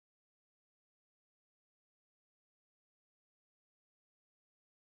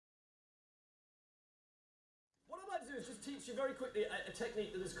do is just teach you very quickly a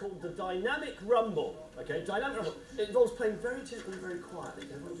technique that is called the dynamic rumble. Okay, dynamic rumble. It involves playing very gently, very quietly.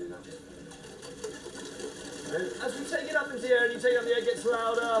 Can everyone do that? And as we take it up into the air, and you take it up in the air, it gets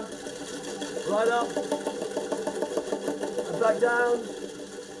louder. Right up. And back down.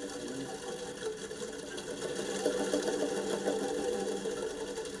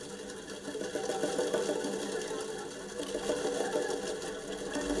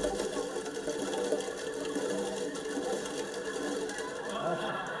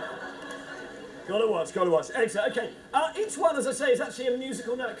 Got to watch. Excellent. Okay. Each one, as I say, is actually a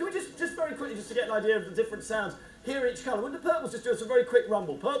musical note. Can we just very quickly, just to get an idea of the different sounds, hear each colour? When the purples, just do us a very quick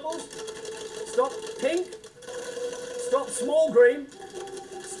rumble. Purples. Stop. Pink. Stop. Small green.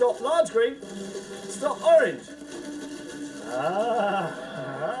 Stop. Large green. Stop. Orange.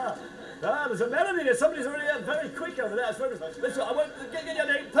 There's a melody there. Somebody's already very quick over there. Let's go. I won't get your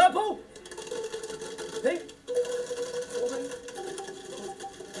name. Purple. Pink.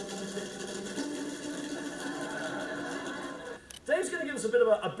 Dave's going to give us a bit of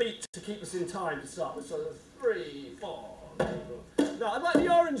a beat to keep us in time to start with. So 3, 4. Now, I'd like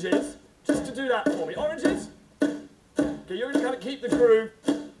the oranges just to do that for me. Oranges. Okay, you're going to kind of keep the groove.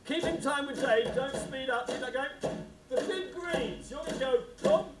 Keep in time with Dave. Don't speed up. Keep that going. The big greens. You're going to go